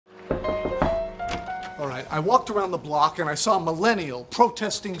night, I walked around the block and I saw a millennial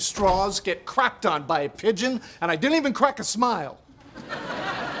protesting straws get cracked on by a pigeon, and I didn't even crack a smile.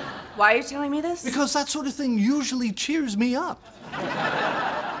 Why are you telling me this? Because that sort of thing usually cheers me up.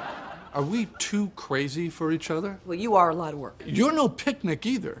 Are we too crazy for each other? Well, you are a lot of work. You're no picnic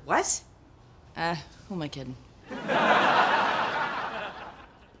either. What? Who am I kidding?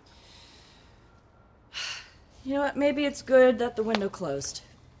 You know what? Maybe it's good that the window closed.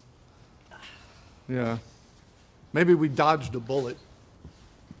 Yeah. Maybe we dodged a bullet.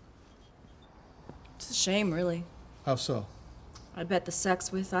 It's a shame, really. How so? I bet the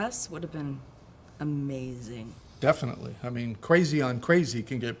sex with us would have been amazing. Definitely. I mean, crazy on crazy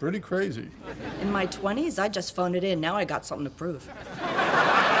can get pretty crazy. In my 20s, I just phoned it in. Now I got something to prove.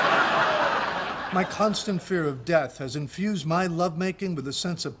 My constant fear of death has infused my lovemaking with a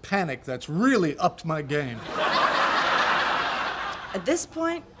sense of panic that's really upped my game. At this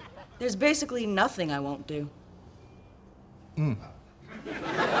point, there's basically nothing I won't do.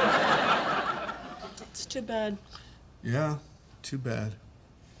 It's too bad. Yeah, too bad.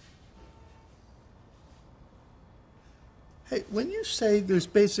 Hey, when you say there's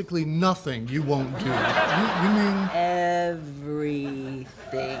basically nothing you won't do, you mean? Everything.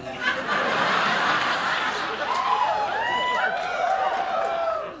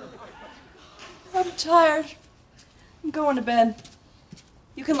 I'm tired. I'm going to bed.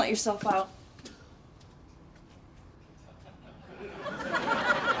 You can let yourself out.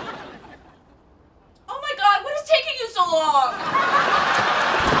 Oh my God, what is taking you so long?